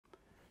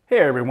Hey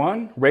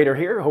everyone, Raider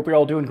here. Hope you're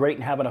all doing great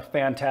and having a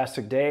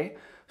fantastic day.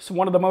 So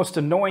one of the most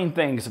annoying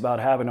things about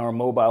having our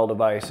mobile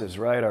devices,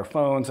 right, our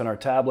phones and our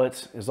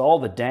tablets, is all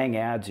the dang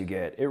ads you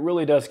get. It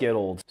really does get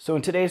old. So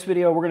in today's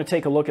video, we're going to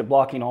take a look at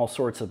blocking all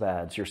sorts of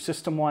ads. Your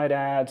system-wide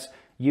ads,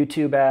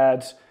 YouTube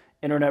ads,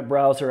 internet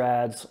browser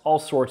ads, all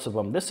sorts of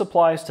them. This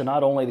applies to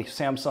not only the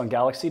Samsung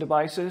Galaxy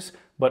devices,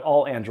 but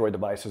all Android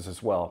devices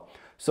as well.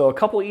 So a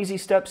couple easy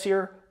steps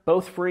here,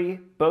 both free,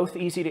 both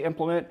easy to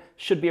implement,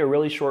 should be a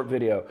really short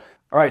video.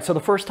 All right, so the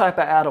first type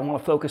of ad I want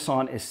to focus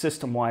on is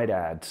system-wide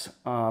ads.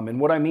 And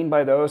what I mean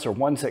by those are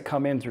ones that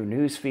come in through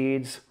news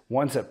feeds,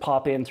 ones that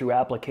pop in through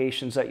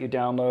applications that you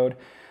download.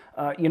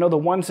 The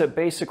ones that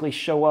basically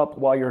show up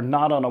while you're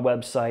not on a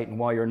website and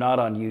while you're not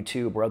on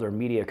YouTube or other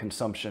media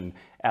consumption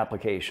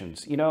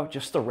applications.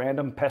 Just the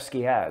random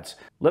pesky ads.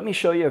 Let me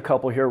show you a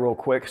couple here real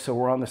quick so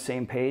we're on the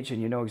same page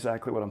and you know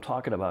exactly what I'm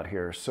talking about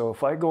here. So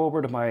if I go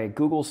over to my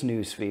Google's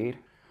news feed,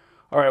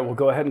 all right, we'll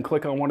go ahead and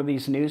click on one of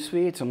these news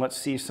feeds and let's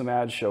see some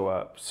ads show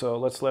up. So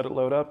let's let it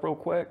load up real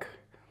quick.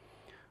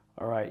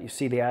 All right, you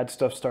see the ad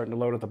stuff starting to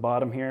load at the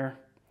bottom here.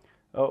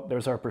 Oh,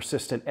 there's our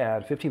persistent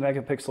ad, 50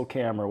 megapixel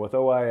camera with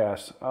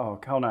OIS. Oh,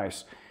 how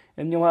nice.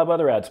 And you'll have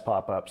other ads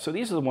pop up. So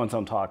these are the ones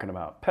I'm talking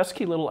about.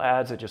 Pesky little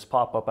ads that just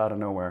pop up out of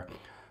nowhere.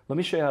 Let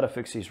me show you how to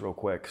fix these real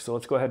quick. So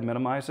let's go ahead and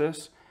minimize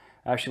this.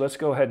 Actually, let's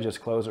go ahead and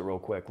just close it real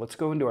quick. Let's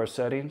go into our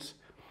settings.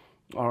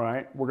 All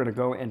right, we're gonna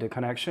go into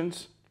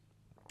connections.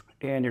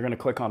 And you're going to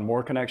click on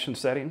More Connection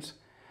Settings,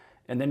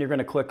 and then you're going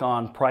to click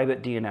on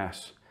Private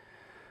DNS.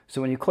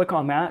 So when you click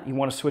on that, you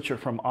want to switch it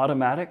from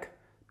automatic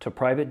to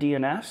private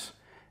DNS,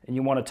 and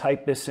you want to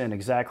type this in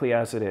exactly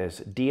as it is,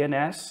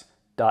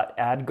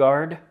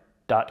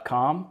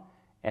 dns.adguard.com,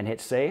 and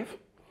hit save.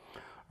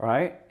 All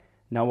right,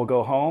 now we'll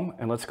go home,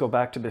 and let's go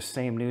back to the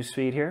same news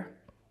feed here.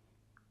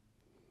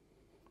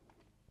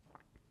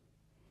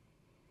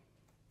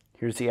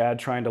 Here's the ad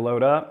trying to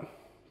load up.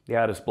 The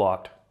ad is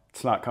blocked.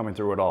 It's not coming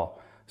through at all.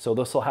 So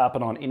this will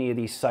happen on any of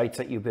these sites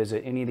that you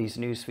visit, any of these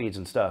news feeds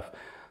and stuff.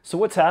 So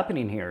what's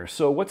happening here?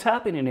 So what's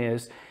happening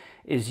is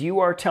you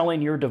are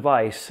telling your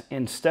device,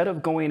 instead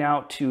of going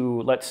out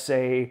to, let's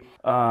say,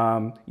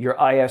 your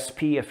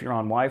ISP if you're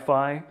on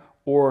Wi-Fi,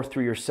 or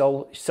through your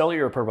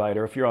cellular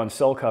provider if you're on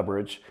cell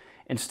coverage,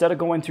 instead of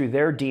going through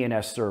their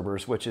DNS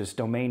servers, which is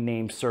domain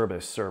name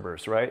service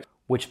servers, right?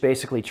 Which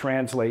basically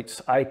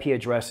translates IP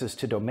addresses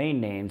to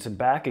domain names and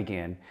back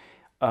again.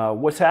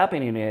 What's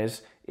happening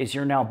is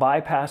you're now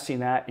bypassing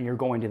that and you're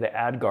going to the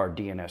AdGuard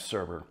DNS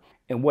server.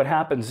 And what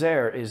happens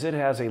there is it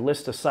has a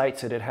list of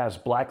sites that it has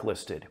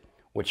blacklisted,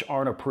 which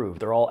aren't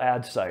approved. They're all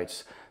ad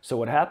sites. So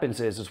what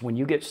happens is when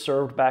you get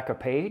served back a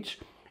page,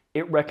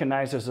 it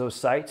recognizes those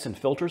sites and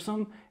filters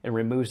them and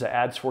removes the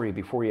ads for you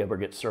before you ever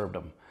get served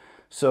them.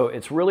 So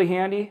it's really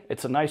handy.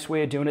 It's a nice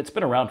way of doing it. It's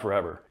been around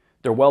forever.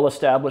 They're well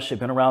established. They've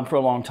been around for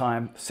a long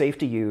time, safe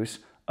to use.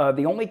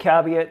 The only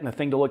caveat and the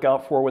thing to look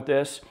out for with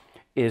this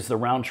is the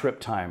round trip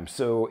time.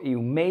 So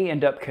you may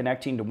end up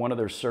connecting to one of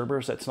their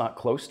servers that's not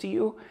close to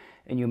you,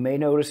 and you may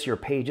notice your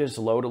pages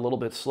load a little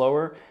bit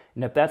slower.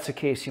 And if that's the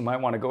case, you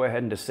might want to go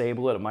ahead and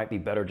disable it. It might be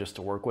better just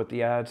to work with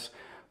the ads.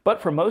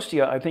 But for most of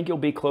you, I think you'll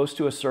be close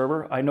to a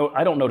server. I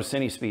don't notice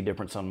any speed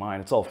difference on mine.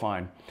 It's all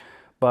fine.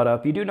 But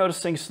if you do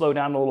notice things slow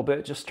down a little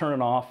bit, just turn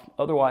it off.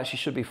 Otherwise, you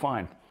should be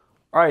fine.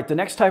 All right, the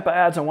next type of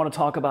ads I want to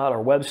talk about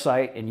are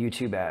website and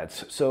YouTube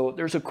ads. So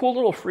there's a cool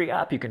little free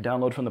app you can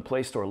download from the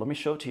Play Store. Let me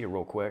show it to you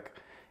real quick.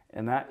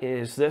 And that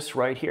is this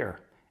right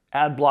here,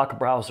 AdBlock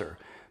Browser.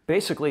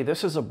 Basically,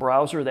 this is a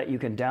browser that you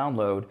can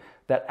download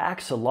that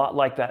acts a lot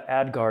like that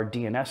AdGuard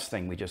DNS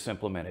thing we just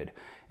implemented.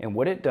 And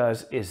what it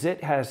does is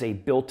it has a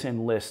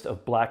built-in list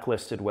of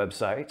blacklisted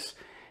websites,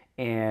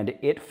 and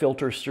it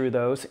filters through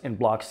those and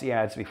blocks the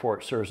ads before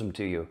it serves them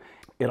to you.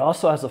 It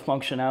also has a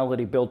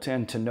functionality built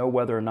in to know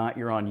whether or not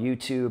you're on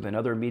YouTube and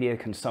other media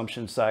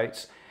consumption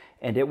sites,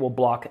 and it will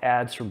block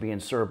ads from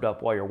being served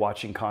up while you're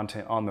watching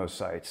content on those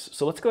sites.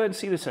 So let's go ahead and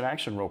see this in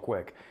action real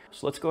quick.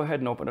 So let's go ahead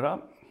and open it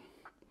up.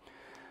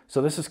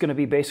 So this is going to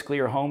be basically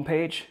your home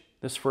page.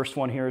 This first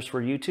one here is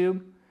for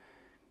YouTube.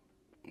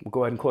 We'll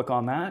go ahead and click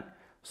on that.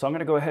 So I'm going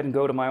to go ahead and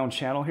go to my own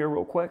channel here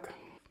real quick.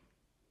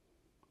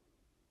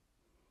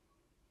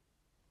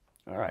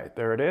 All right,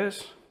 there it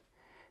is.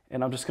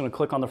 And I'm just going to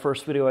click on the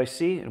first video I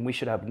see, and we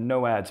should have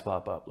no ads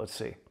pop up. Let's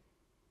see.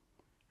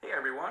 Hey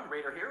everyone,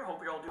 Raider here. Hope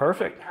you're all doing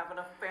perfect. Great, having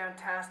a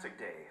fantastic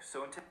day.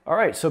 All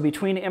right, so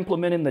between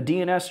implementing the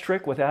DNS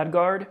trick with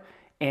AdGuard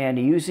and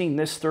using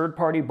this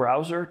third-party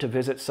browser to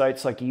visit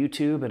sites like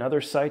YouTube and other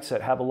sites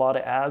that have a lot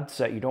of ads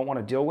that you don't want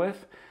to deal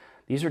with,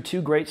 these are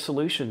two great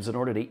solutions in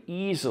order to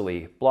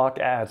easily block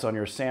ads on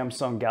your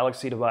Samsung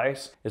Galaxy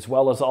device, as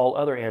well as all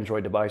other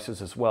Android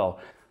devices as well.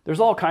 There's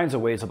all kinds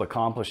of ways of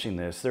accomplishing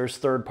this. There's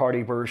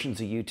third-party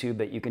versions of YouTube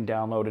that you can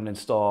download and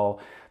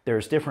install.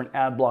 There's different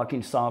ad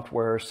blocking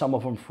software, some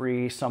of them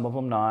free, some of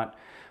them not.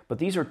 But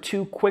these are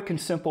two quick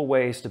and simple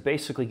ways to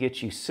basically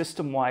get you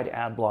system-wide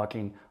ad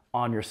blocking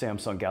on your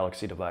Samsung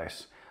Galaxy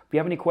device. If you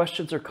have any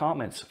questions or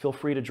comments, feel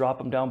free to drop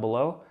them down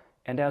below.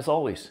 And as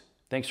always,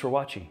 thanks for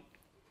watching.